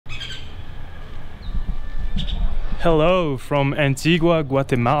Hello from Antigua,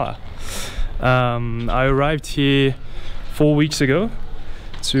 Guatemala. I arrived here 4 weeks ago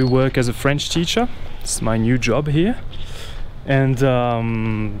to work as a French teacher. It's my new job here, and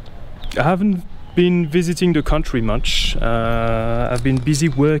I haven't been visiting the country much. I've been busy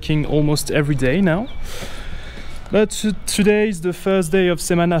working almost every day now, but today is the first day of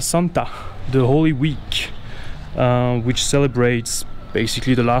Semana Santa, the Holy Week, which celebrates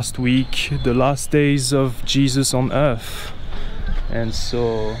basically the last week, the last days of Jesus on earth. And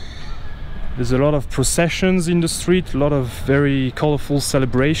so there's a lot of processions in the street, a lot of very colorful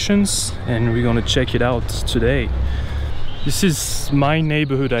celebrations, and we're gonna check it out today. This is my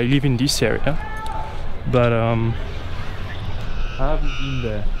neighborhood. I live in this area, but I haven't been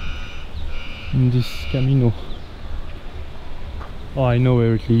there in this camino. Oh, I know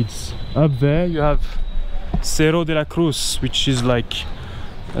where it leads. Up there you have Cerro de la Cruz, which is like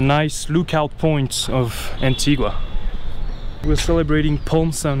a nice lookout point of Antigua. We're celebrating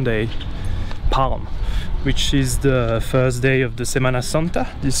Palm Sunday, which is the first day of the Semana Santa.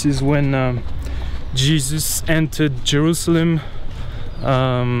 This is when Jesus entered Jerusalem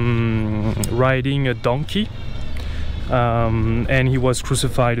riding a donkey, and he was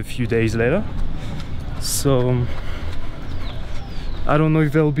crucified a few days later. So I don't know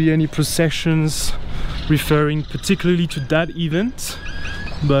if there'll be any processions referring particularly to that event,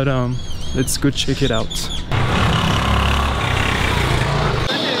 but let's go check it out.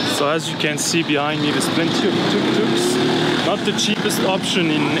 So as you can see behind me, there's plenty of tuk-tuks. Not the cheapest option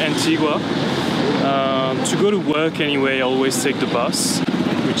in Antigua. To go to work anyway, I always take the bus,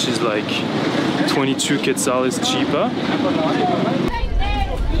 which is like 22 quetzales cheaper.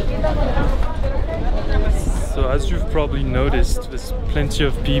 So as you've probably noticed, there's plenty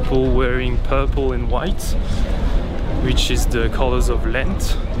of people wearing purple and white, which is the colors of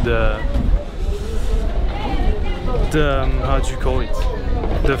Lent, the how do you call it?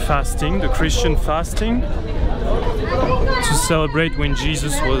 The fasting, the Christian fasting, to celebrate when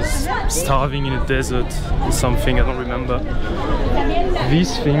Jesus was starving in a desert or something, I don't remember.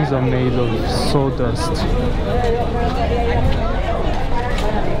 These things are made of sawdust.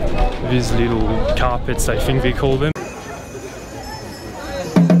 These little carpets, I think they call them.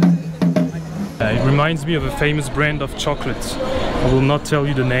 It reminds me of a famous brand of chocolate. I will not tell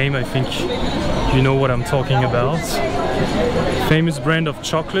you the name, I think you know what I'm talking about. Famous brand of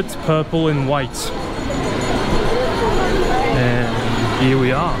chocolate, purple and white. And here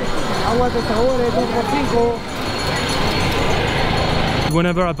we are.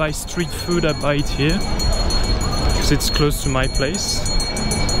 Whenever I buy street food, I buy it here, because it's close to my place.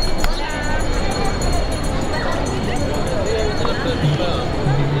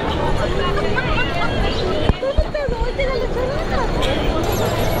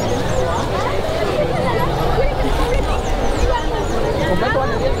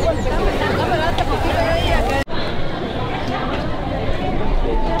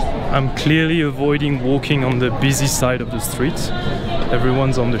 I'm clearly avoiding walking on the busy side of the street.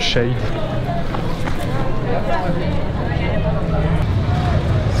 Everyone's on the shade.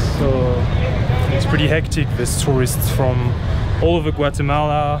 So it's pretty hectic. There's tourists from all over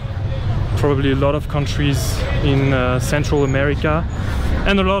Guatemala, probably a lot of countries in Central America,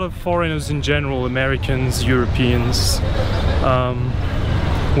 and a lot of foreigners in general, Americans, Europeans.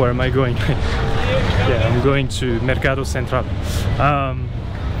 Where am I going? Yeah, I'm going to Mercado Central.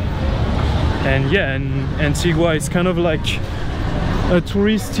 And yeah, and Antigua is kind of like a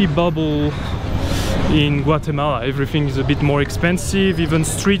touristy bubble in Guatemala. Everything is a bit more expensive. Even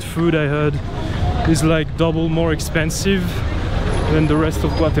street food, I heard, is like double more expensive than the rest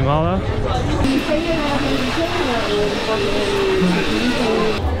of Guatemala.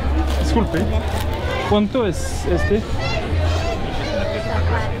 Disculpe, ¿cuánto es este?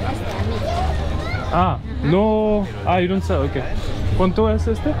 Ah, no, you don't sell, okay. ¿Cuánto es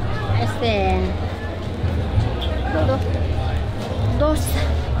este? Dos.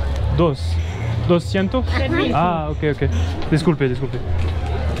 200? Ah, ok. Disculpe.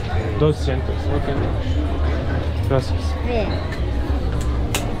 200, ok. Gracias.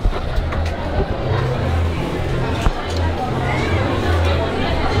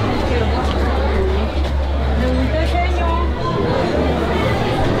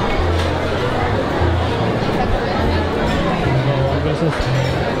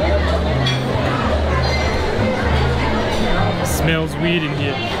 Smells weird in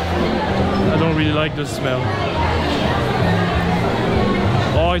here. I don't really like the smell.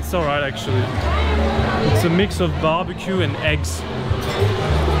 Oh, it's alright actually. It's a mix of barbecue and eggs.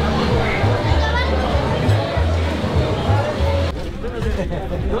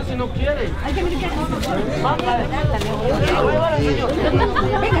 No, si no quiere.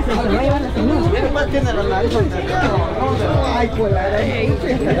 Tiene la nariz. Ay, pues la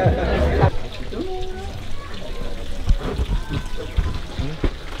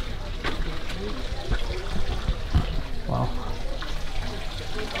Wow.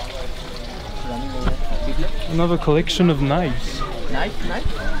 Another collection of knives. Knife?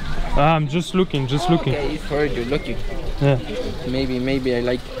 Ah, I'm just looking. Okay, it's for you, looking. Yeah. Maybe I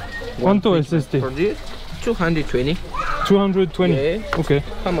like. ¿Cuánto es este? For this, 220. 220. Yeah. Okay.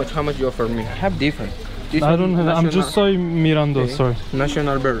 How much you offer me? I have different. This I don't have. I'm just mirando. Okay. Sorry.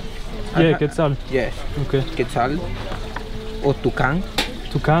 National bird. Yeah, quetzal. Yes. Okay. Quetzal. O tucán.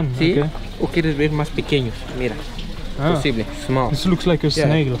 Tucán. ¿Sí? Okay. O quieres ver más pequeños. Mira. Ah. Possible. Small. This looks like a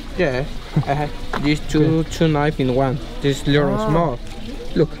snail. Yeah. I have these two knives in one. This little small.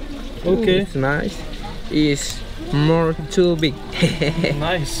 Look. Okay. It's nice. It's more too big.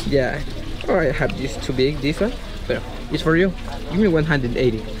 Nice. Yeah. Oh, I have this too big. This one. But it's for you. Give me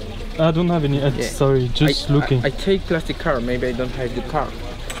 180. I don't have any. Yeah. Sorry, just looking. I take plastic card. Maybe I don't have the card.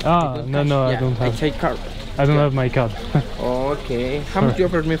 Ah, no, Yeah, I don't have. I take card. I don't have my card. Okay. How much you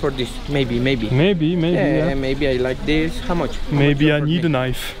offered me for this? Maybe. Maybe. Yeah, Yeah. maybe I like this. How much? Maybe I need a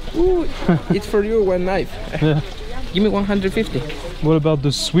knife. Ooh, it's for you, one knife. Yeah. Give me 150. What about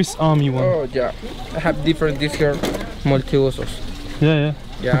the Swiss Army one? Oh, yeah. I have different this here. Multiusos. Yeah.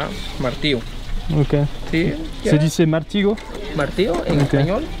 Yeah. Martillo. Okay. Sí. Se dice martillo? Martillo en Okay.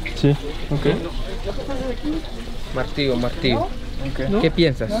 español. Sí. Okay. Martillo. Okay. ¿Qué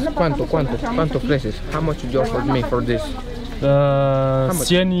piensas? ¿Cuánto ofreces? How much you offer me for this?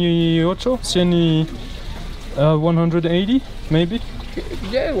 much? 108, 180 maybe.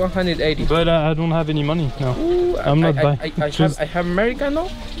 Yeah, 180. But I don't have any money now. Ooh, I'm not buying. I have Americano.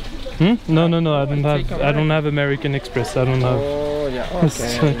 No. I don't Take have. I don't have American Express. I don't have. Oh yeah.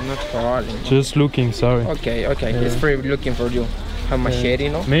 Okay. Not calling. Just looking. Sorry. Okay. It's free looking for you. Have machete,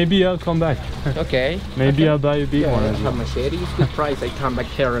 no? Maybe I'll come back. Okay. Maybe I'll buy a big Yeah, one. I as well. have machete. It's good price. I come back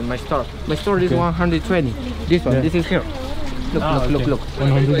here in my store. My store is Okay. 120. This one. Yeah. This is here. Look.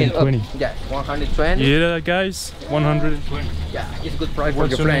 120. Yeah, 120. Yeah, guys. 120. Yeah, it's good price for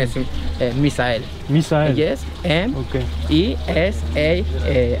What's your your friends. Misael. Misael. Yes. M Okay. E S A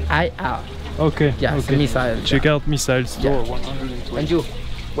I L. Okay. Yes, Okay. Misael. Check out Misael store. Yeah. 120. And you?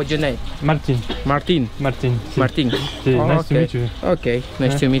 What's your name? Martin. Martin. Sí. Martin. Sí, Oh, nice to okay. meet you. Okay,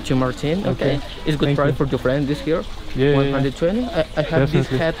 nice Yeah. to meet you, Martin. Okay, it's good Thank price you. for your friend. This here, Yeah. 120. I have this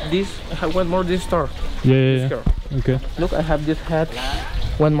Definitely. hat. I have one more this store. Yeah. This here. Okay. Look, I have this hat.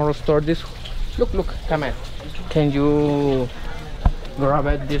 One more store. This. Look. Come on. Can you grab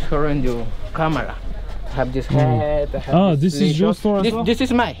it this here in your camera? I have this hat. I have This is your slingshot. store as well? This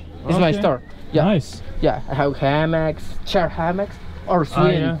is my. This is my Okay. store. Yeah. Nice. Yeah. I have hammocks, chair hammocks, or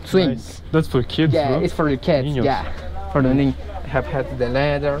swing. Nice. That's for kids, Yeah, bro. it's for the kids. Niños. Yeah, for the ning. I have had the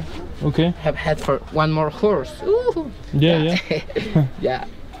leather. Okay. Have had for one more horse. Ooh. Yeah. Yeah.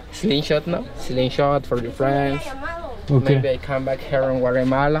 Slingshot now. Slingshot for your friends. Okay. Maybe I come back here in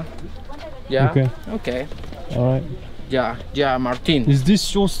Guatemala. Yeah. Okay. Okay. All right. Yeah, Martin. Is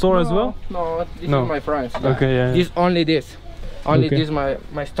this your store as well? No, this No. is my friends. Okay, yeah. This only this. Only Okay. this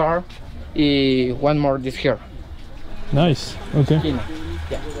my store. One more this here. Nice. Okay. Esquina.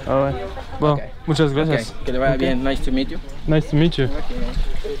 Yeah. All right. Well, Okay. muchas Okay. gracias. Que le vaya Okay. bien. Nice to meet you. Nice to meet you.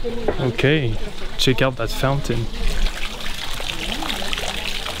 Okay. Okay. Check out that fountain.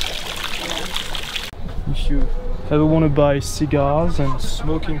 If you ever want to buy cigars and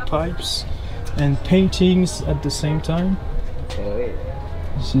smoking pipes and paintings at the same time,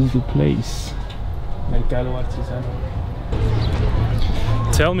 this is the place. Mercado Artesano.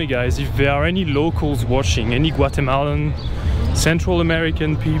 Tell me, guys, if there are any locals watching, any Guatemalan, Central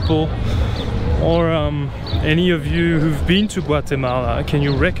American people, or any of you who've been to Guatemala, can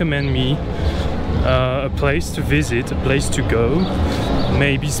you recommend me a place to visit, a place to go,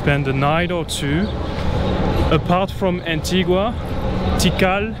 maybe spend a night or two, apart from Antigua,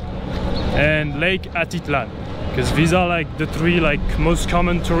 Tikal, and Lake Atitlan, because these are like the three most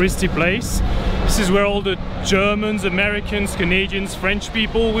common touristy place. This is where all the Germans, Americans, Canadians, French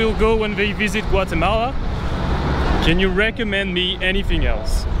people will go when they visit Guatemala. Can you recommend me anything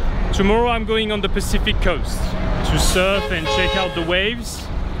else? Tomorrow I'm going on the Pacific coast to surf and check out the waves,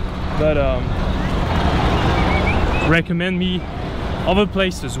 but recommend me other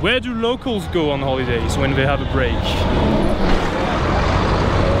places. Where do locals go on holidays when they have a break?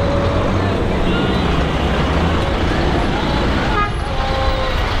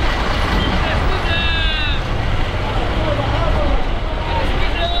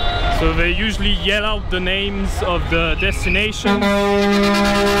 So they usually yell out the names of the destination.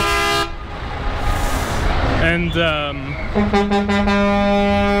 And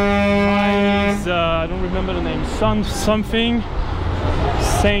I don't remember the name, something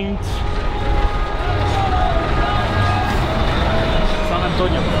Saint San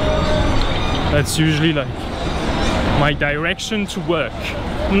Antonio. That's usually like my direction to work.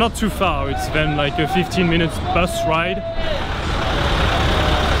 Not too far, it's then like a 15-minute bus ride.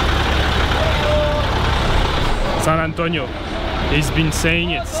 San Antonio. He's been saying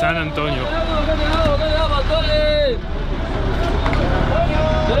it, San Antonio.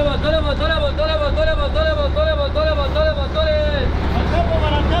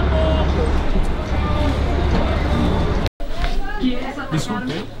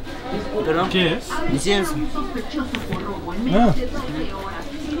 Disculpe. ¿Qué es? Incienso. Ah.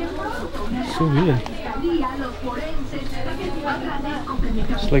 So weird.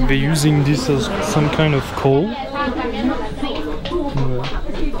 It's like they're using this as some kind of coal.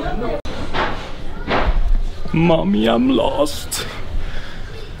 Mommy, I'm lost.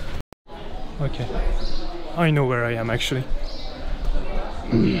 Okay, I know where I am actually.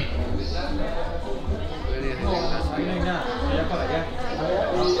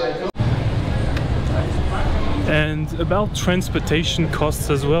 And about transportation costs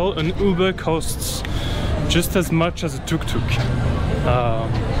as well, an Uber costs just as much as a tuk-tuk.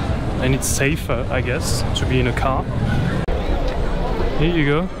 And it's safer, I guess, to be in a car. Here you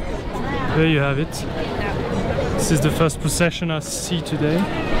go. There you have it. This is the first procession I see today.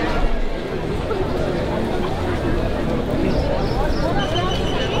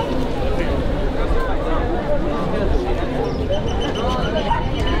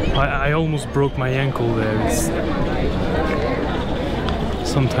 I almost broke my ankle there.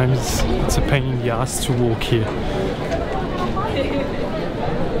 Sometimes it's a pain in the ass to walk here.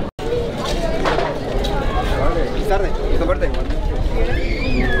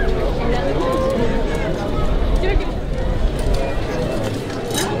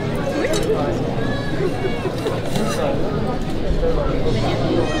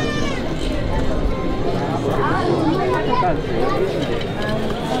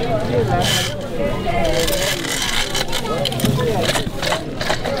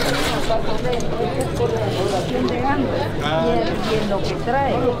 Lo que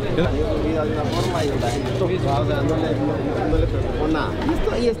trae. Vida de una forma y la gente, o sea, no le preocupó nada.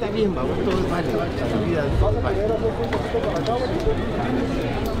 Esto ahí está bien, vamos, todo es válido. La vida es válido.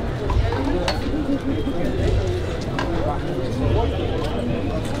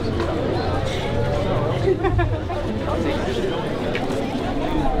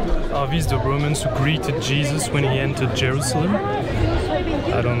 Are these the Romans who greeted Jesus when he entered Jerusalem?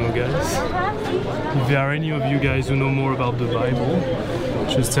 I don't know, guys. If there are any of you guys who know more about the Bible,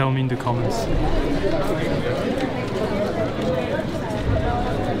 just tell me in the comments.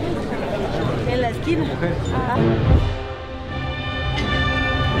 En la esquina.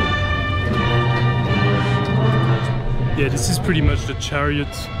 Yeah, this is pretty much the chariot,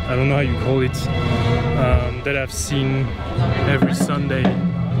 I don't know how you call it, that I've seen every Sunday.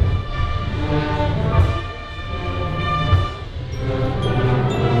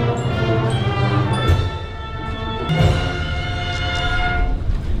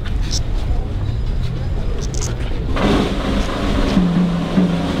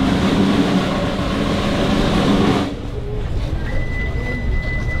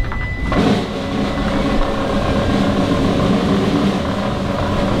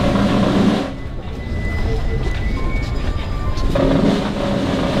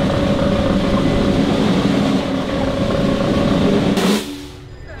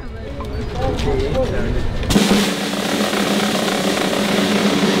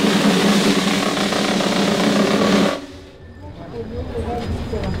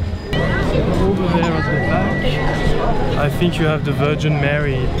 I think you have the Virgin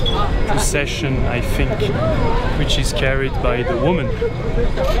Mary procession, I think, which is carried by the woman.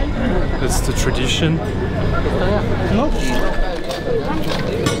 That's the tradition.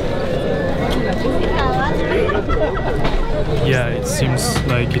 Yeah, it seems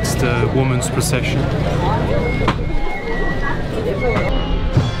like it's the woman's procession.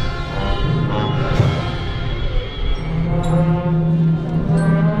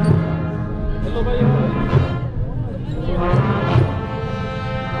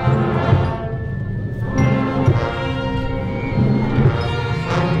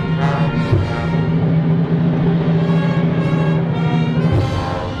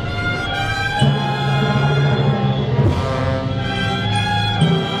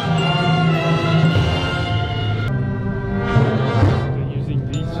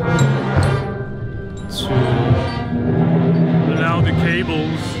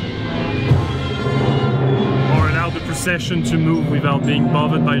 session to move without being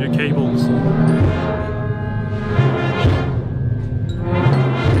bothered by the cables.